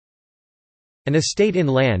An estate in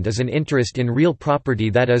land is an interest in real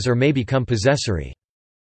property that is or may become possessory.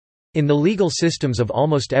 In the legal systems of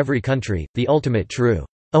almost every country, the ultimate true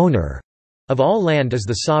owner of all land is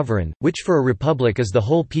the sovereign, which for a republic is the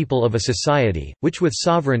whole people of a society, which with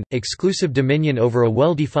sovereign, exclusive dominion over a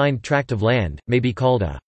well-defined tract of land, may be called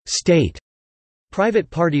a state. Private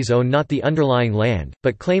parties own not the underlying land,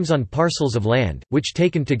 but claims on parcels of land, which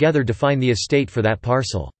taken together define the estate for that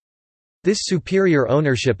parcel. This superior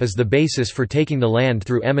ownership is the basis for taking the land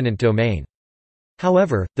through eminent domain.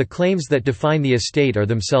 However, the claims that define the estate are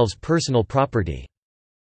themselves personal property.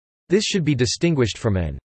 This should be distinguished from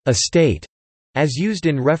an estate, as used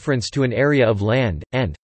in reference to an area of land,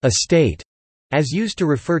 and estate, as used to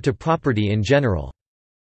refer to property in general.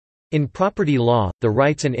 In property law, the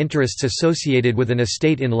rights and interests associated with an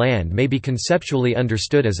estate in land may be conceptually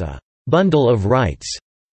understood as a bundle of rights,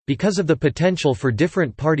 because of the potential for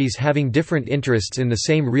different parties having different interests in the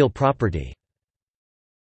same real property.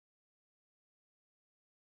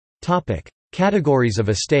 Categories of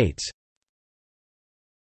estates.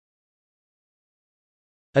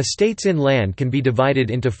 Estates in land can be divided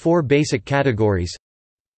into four basic categories.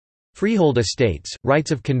 Freehold estates,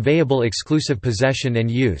 rights of conveyable exclusive possession and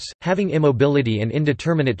use, having immobility and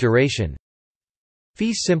indeterminate duration.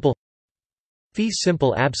 Fee simple. Fee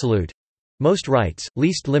simple absolute. Most rights,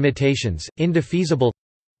 least limitations, indefeasible.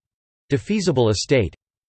 Defeasible estate.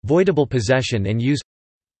 Voidable possession and use.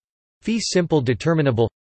 Fee simple determinable.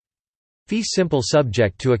 Fee simple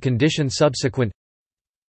subject to a condition subsequent.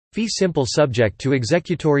 Fee simple subject to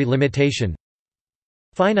executory limitation.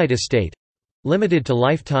 Finite estate. Limited to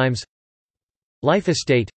lifetimes. Life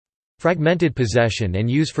estate. Fragmented possession and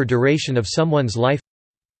use for duration of someone's life.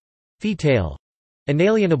 Fee tail.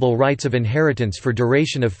 Inalienable rights of inheritance for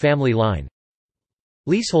duration of family line.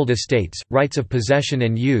 Leasehold estates, rights of possession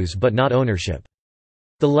and use but not ownership.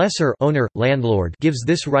 The lessor owner, landlord gives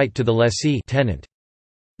this right to the lessee tenant.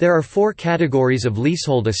 There are four categories of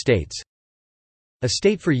leasehold estates.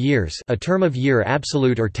 Estate for years, a term of year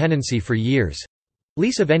absolute or tenancy for years.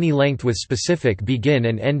 Lease of any length with specific begin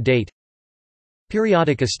and end date.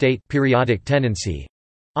 Periodic estate, periodic tenancy.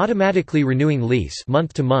 Automatically renewing lease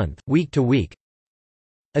month to month, week to week.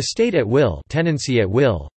 Estate at will, tenancy at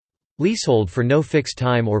will. Leasehold for no fixed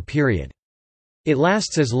time or period. It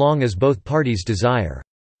lasts as long as both parties desire.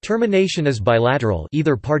 Termination is bilateral,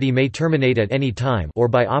 either party may terminate at any time or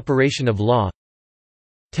by operation of law.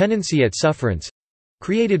 Tenancy at sufferance.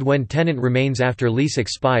 Created when tenant remains after lease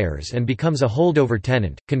expires and becomes a holdover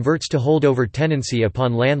tenant, converts to holdover tenancy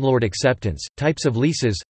upon landlord acceptance. Types of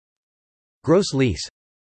leases. Gross lease.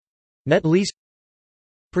 Net lease.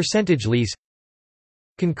 Percentage lease.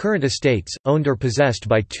 Concurrent estates, owned or possessed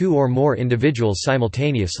by two or more individuals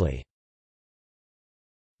simultaneously.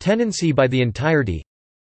 Tenancy by the entirety.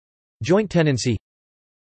 Joint tenancy.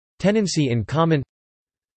 Tenancy in common.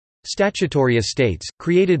 Statutory estates,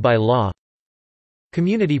 created by law.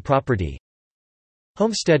 Community property.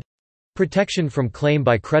 Homestead. Protection from claim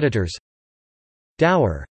by creditors.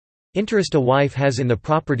 Dower. Interest a wife has in the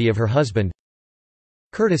property of her husband.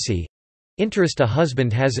 Courtesy. Interest a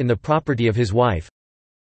husband has in the property of his wife.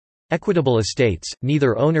 Equitable estates,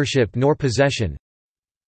 neither ownership nor possession.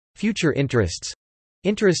 Future interests.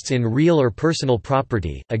 Interests in real or personal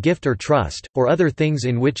property, a gift or trust, or other things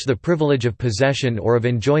in which the privilege of possession or of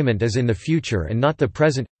enjoyment is in the future and not the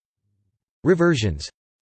present. Reversions.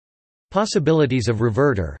 Possibilities of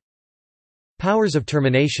reverter. Powers of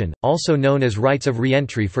termination, also known as rights of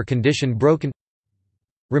re-entry for condition broken.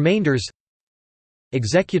 Remainders.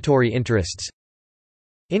 Executory interests.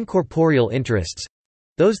 Incorporeal interests.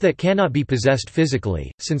 Those that cannot be possessed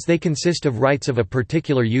physically, since they consist of rights of a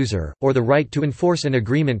particular user, or the right to enforce an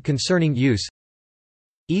agreement concerning use.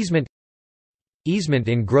 Easement. Easement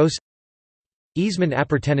in gross. Easement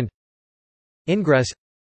appertenant. Ingress.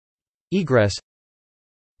 Egress.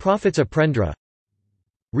 Profits apprendre.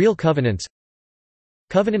 Real covenants.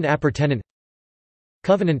 Covenant appertenant.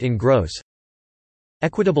 Covenant in gross.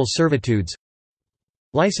 Equitable servitudes.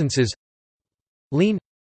 Licenses. Lien.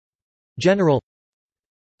 General.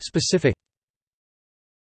 Specific.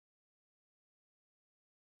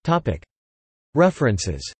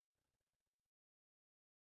 References.